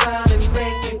 turn around and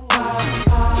make it pop,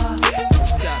 pop.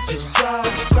 Stop, just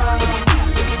drive, drive.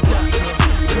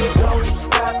 Don't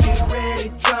stop, get ready,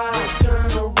 drive,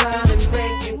 turn around and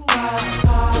make it pop,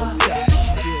 pop.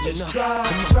 Just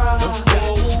drive, drive.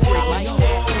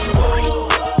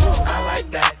 I like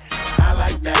that. I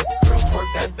like that. Girl, twerk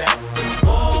that back.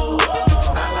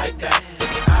 I like that.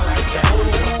 I like that.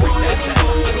 Freak that back.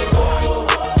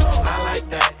 I like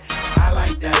that. I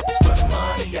like that. It's where the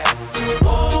money at.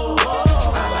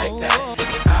 I like that.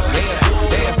 I like that.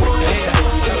 Freak that back.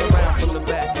 Turn around from the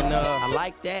back and I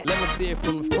like that. Let me see it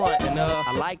from the front and I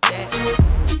like that.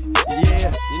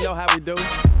 Yeah, you know how we do.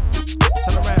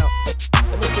 Turn around.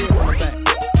 Let me see it from the back.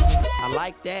 I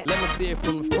like that. Let me see it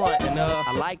from the front and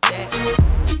I like that.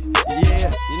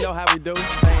 Yeah, you know how we do.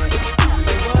 Man.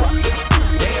 Say what?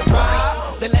 Damn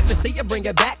right. Then let me see you bring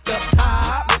it back up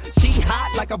top. She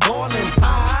hot like a boiling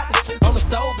pot. On the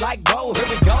stove like whoa, here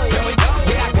we go, here we go.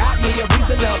 Yeah, I got me a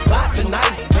reason to plot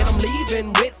tonight. And I'm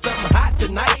leaving with something hot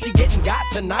tonight. She getting got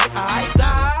tonight. I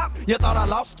stop. You thought I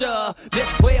lost ya.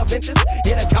 This 12 inches,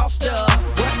 it'll cost ya.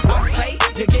 What I say?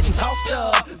 You're getting tossed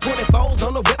up. 24s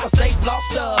on the whip, I stay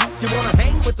flossed up. She wanna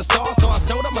hang with the stars, so I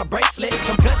showed her my bracelet.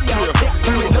 I'm cutting y'all chicks,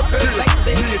 look her face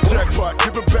it. Me and Jackpot,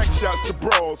 giving back shots to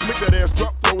bras. Make that ass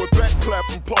drop, throw it back, clap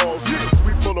and pause. Yeah,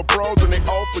 sweet full of bras and they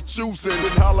all for choosing.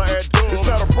 Then holla at dogs. It's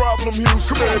not a problem,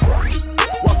 Houston.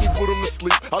 Watch me put them to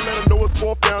sleep. I let her know it's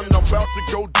fourth down and I'm about to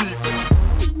go deep.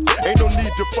 Ain't no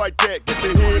need to fight that. Get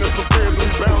the hand of some friends and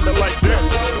we bound it like that.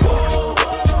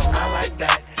 I like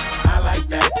that. I like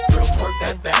that. Girl, twerk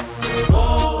that back.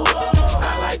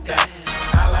 I like that.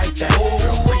 I like that.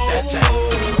 Girl, freak that back.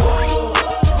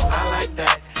 I like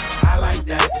that. I like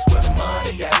that. It's where the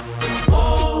money at.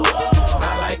 I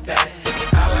like that.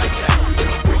 I like that.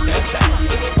 Girl, freak that back.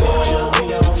 Jelly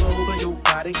all over your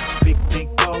body. Big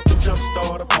dog to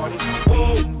jumpstart a party. We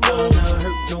ain't gonna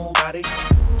hurt nobody.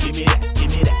 Give me that. Give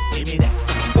me that. Give me that.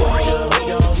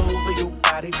 Jelly all over your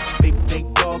body. Big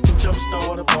dog to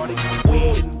jumpstart a party. We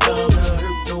ain't gonna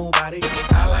hurt nobody.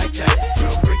 I like that.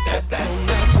 Girl, freak that back.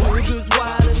 Sugar's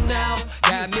wildin' now,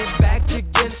 got me back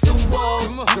against the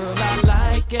wall. Girl, I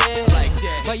like it.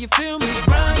 Why you feel me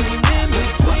grinding in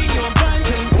between your fine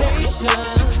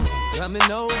temptations?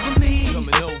 Coming over me.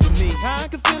 I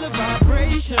can feel a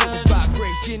vibration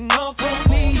getting off on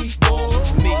me.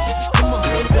 Come on,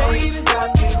 baby.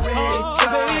 Stop, get ready,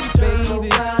 drive, turn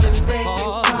around and make it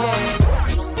pop.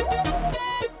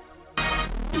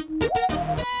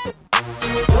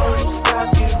 Don't stop,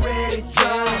 get ready,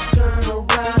 drive, turn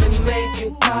around and make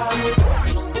it pop.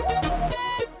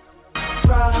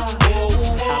 Drive.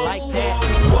 I like that.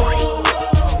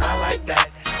 I like that.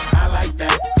 I like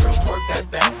that. Girl, twerk that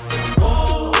back. I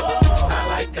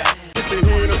like that. Get the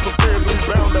hand of some friends and we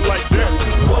bound it like that.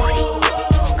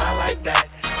 I like that.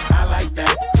 I like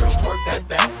that. Girl, twerk that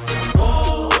back. I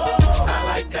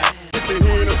like that. Get the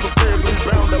hand of some friends and we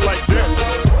bound it like that.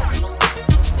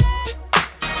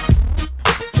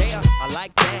 Yeah, I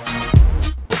like that.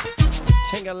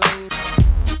 Ching-a-ling.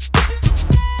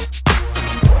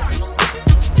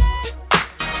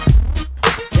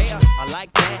 Yeah, I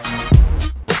like that.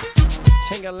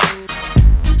 Ching-a-ling.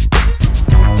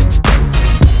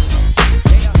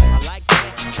 Yeah, I like that. Yeah, I like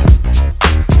that.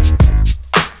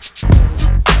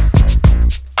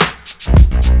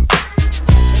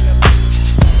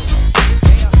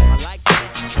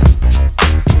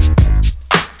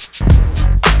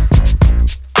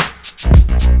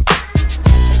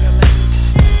 Ching-a-ling.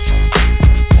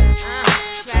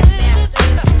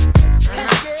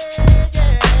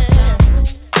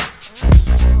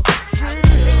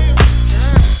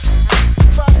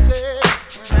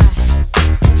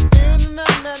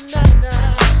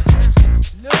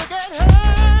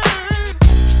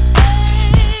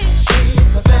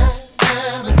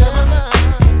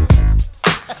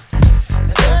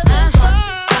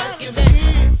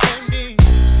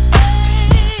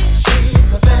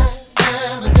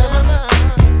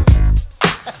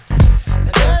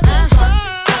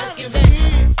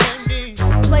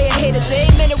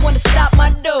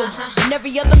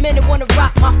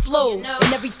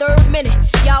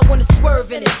 y'all wanna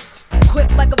swerve in it. Quick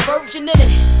like a virgin in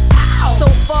it. So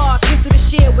far, came through the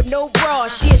shed with no bra,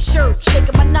 she a shirt,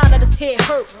 shaking my knot at his head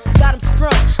hurts. Got him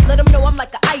strung, let him know I'm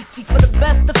like a icy. For the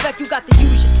best effect, you got to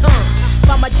use your tongue.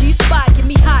 Find my G-spot, get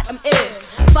me hot, I'm ill.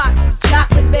 Foxy,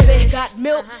 chocolate, baby, got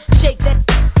milk. Shake that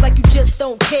like you just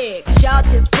don't care, cause y'all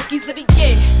just rookies of the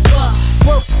year.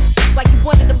 Work like you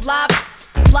wanted them live,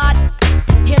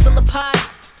 handle a pie.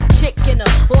 Chicken,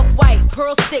 off-white,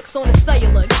 pearl sticks on the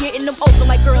cellular, getting them open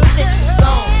like girl sticks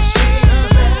on.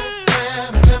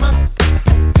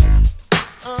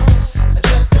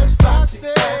 Just as foxy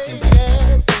as can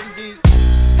be.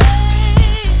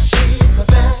 She's a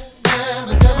bad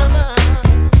mamma jamma.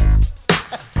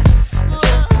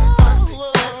 Just as foxy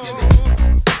as can be.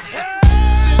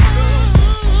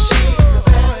 She's a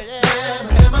bad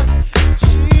mamma jamma.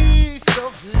 She's so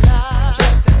fly.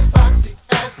 Just as foxy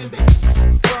as can be.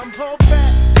 From her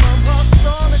back, from her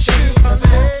stomach, she's a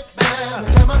bad mamma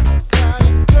jamma. Got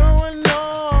it going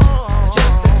on.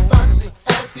 Just as foxy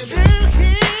as can be.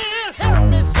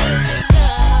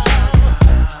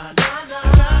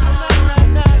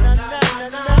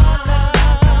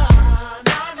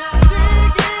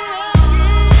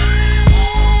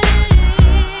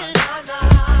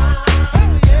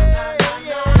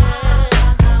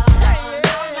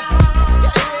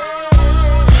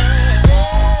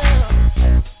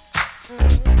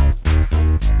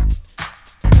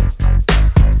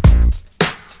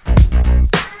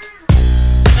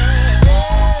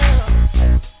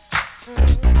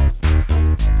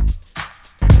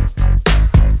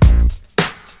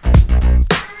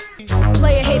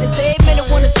 Player haters, every minute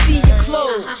wanna see your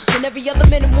clothes. And every other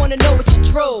minute wanna know what you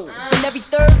drove. And every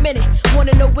third minute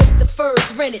wanna know if the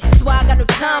fur's rented. That's why I got no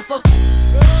time for.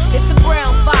 It's the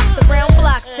brown fox, the round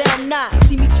block, sound not.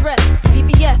 See me dress,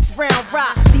 BBS, round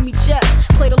rock. See me jet,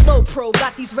 play the low pro.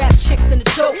 Got these rap chicks in the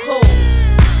chokehold.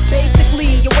 Basically,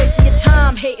 you're wasting your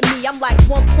time hating me. I'm like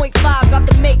 1.5, about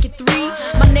to make it 3.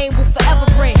 My name will forever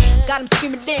ring. Got him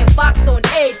screaming, damn, Fox on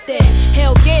everything.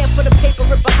 Hell yeah, for the paper,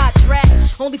 rip a hot track.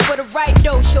 Only for the right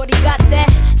dough, shorty got that.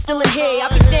 Still in here,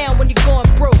 I'll be down when you're going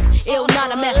broke. Ill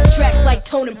 9, I master tracks like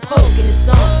Tone and Poke in the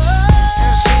song.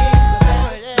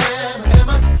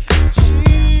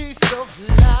 She's so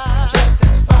fly. Just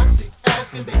as foxy as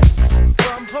can be.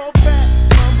 From her back,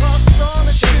 from her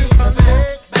stomach, she's a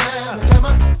big mamma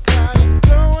jamma. Got it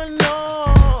going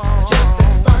on. Just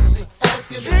as foxy as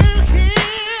can be.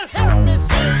 Help me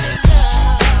sing.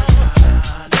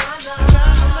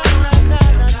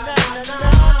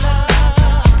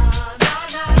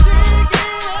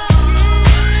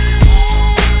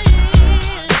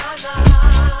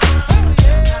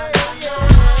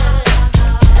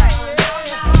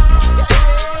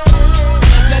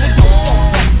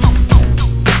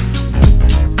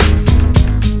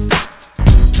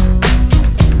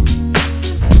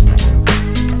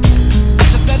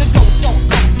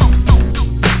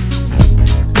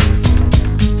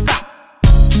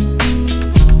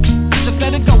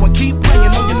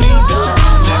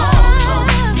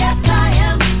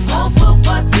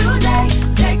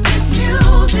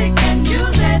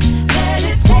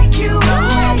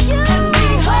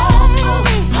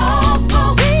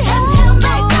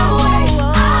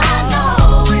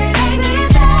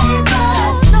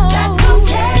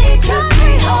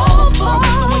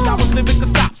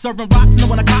 Serving rocks,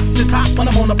 knowing the cops is hot when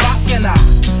I'm on the block. And I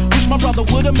wish my brother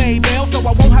would've made bail, so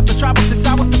I won't have to travel 6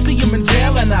 hours to see him in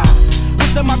jail. And I wish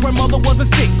that my grandmother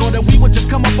wasn't sick, or that we would just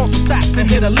come up on some stacks and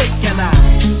hit a lick. And I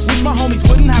wish my homies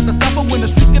wouldn't have to suffer when the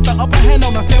streets get the upper hand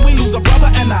on us and we lose a brother.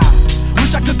 And I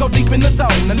wish I could go deep in the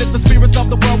zone and lift the spirits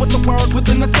of the world with the words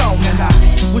within the song. And I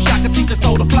wish I could teach a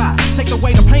soul to fly, take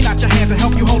away the pain out your hands and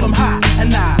help you hold them high.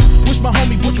 And I wish my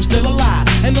homie Butch was still alive,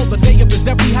 and on the day of his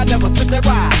death we had never took that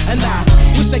ride. And I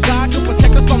wish that God could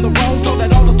protect us from the wrong, so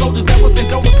that all the soldiers that was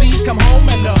sent overseas come home.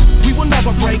 And we will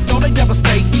never break, though they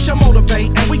devastate. We shall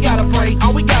motivate, and we gotta pray,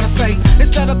 all we gotta stay.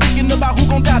 Instead of thinking about who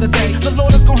gon' die today, the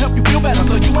Lord is gon' help you feel better,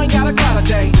 so you ain't gotta cry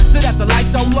today. Sit at the light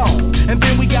so long, and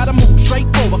then we gotta move straight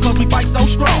forward, cause we fight so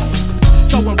strong.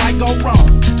 So when right go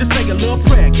wrong, just say a little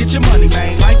prayer, get your money,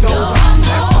 man, life goes on. I'm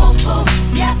hopeful,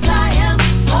 yes I am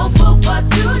hopeful for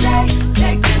today.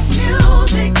 Take this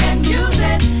music and use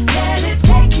it, let it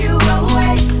take you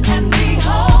away. And be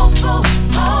hopeful,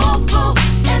 hopeful,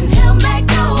 and he'll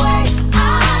make a way.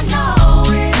 I know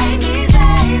it ain't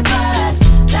easy, but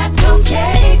that's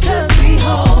okay, cause we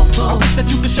hopeful. I wish that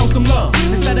you could show some love,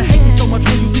 instead of hating so much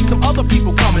when you see some other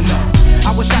people coming up.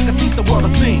 I wish I could teach the world to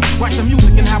sing, write some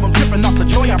music and have them tripping off the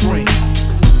joy I bring.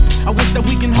 I wish that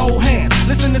we can hold hands,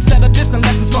 listen instead of dissing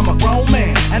lessons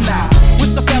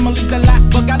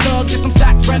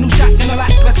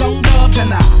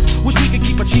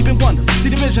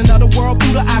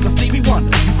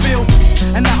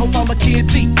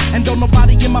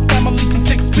and my family see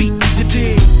 6 feet, you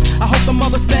dig? I hope the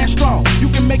mother stand strong. You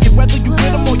can make it whether you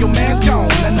with them or your man's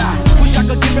gone. And I wish I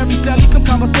could give every celly some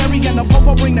commissary, and the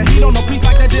popo bring the heat on a piece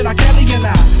like that did R. Kelly. And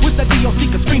I wish that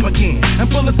DOC could scream again, and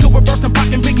bullets could reverse and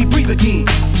Pac and Biggie breathe again.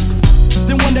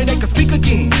 Then one day they could speak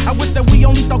again. I wish that we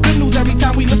only saw good news every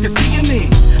time we look at CNN.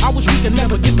 I wish we could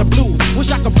never get the blues.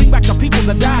 Wish I could bring back the people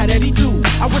that died at E2.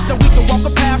 I wish that we could walk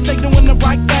a path, stay doing the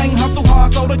right thing, hustle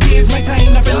hard so the kids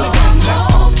maintain up in the game.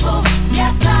 Hopeful,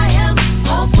 yes I am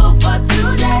hopeful for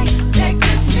today. Take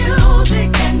this music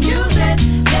and use it,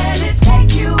 let it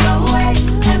take you away.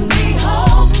 And be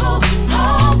hopeful,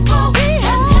 hopeful,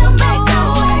 and he'll make a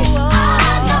way.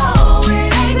 I know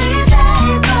it ain't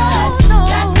easy, but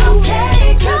that's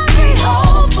okay, 'cause we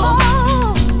hopeful.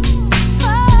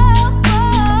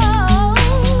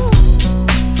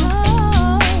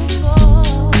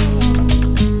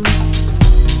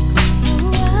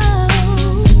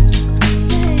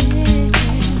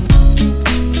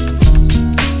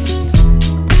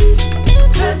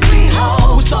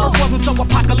 So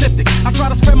apocalyptic. I try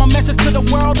to spread my message to the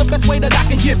world the best way that I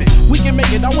can give it. We can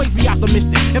make it, always be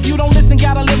optimistic. If you don't listen,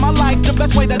 gotta live my life the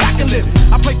best way that I can live it.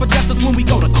 I pray for justice when we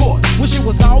go to court. Wish it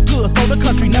was all good, so the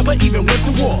country never even went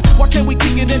to war. Why can't we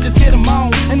kick it and just get them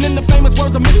on? And in the famous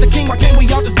words of Mr. King, why can't we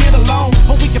all just get along?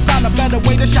 Hope we can find a better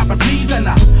way to shop and please, and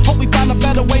I hope we find a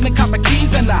better way to cop a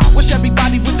keys, and I wish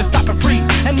everybody would just stop and freeze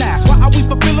and ask, why are we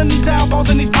fulfilling these downfalls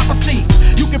and these prophecies?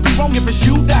 You can be wrong if it's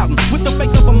you doubting. With the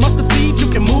faith of a mustard seed, you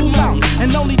can move mountains.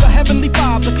 And only the Heavenly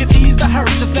Father can ease the hurt.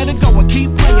 Just let it go and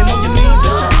keep praying on your knees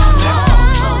in church.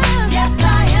 Yes,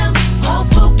 I am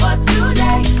hopeful for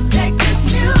today. Take this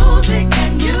music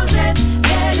and use it,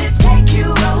 let it take you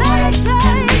away.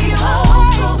 And be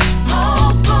hopeful,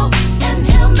 hopeful, and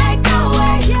he'll make a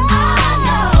way. I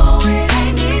know it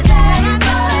ain't easy,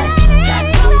 but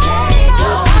that's okay,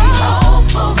 'cause we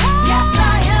hopeful. Yes,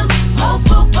 I am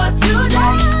hopeful for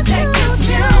today. Take this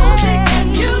music and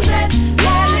use it,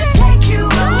 let it take you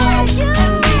away.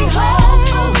 And be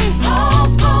hopeful,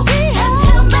 hopeful, and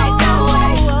he'll make a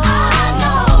way. I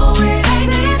know it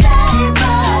ain't easy,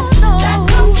 but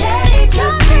that's okay,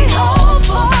 'cause we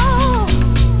hopeful.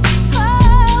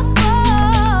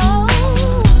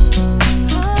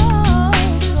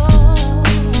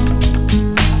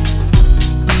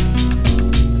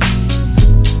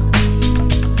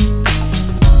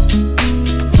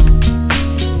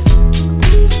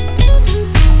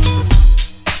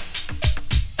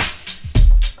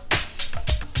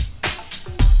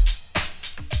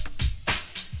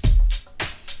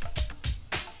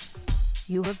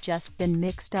 You have just been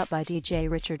mixed up by DJ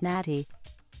Richard Natty.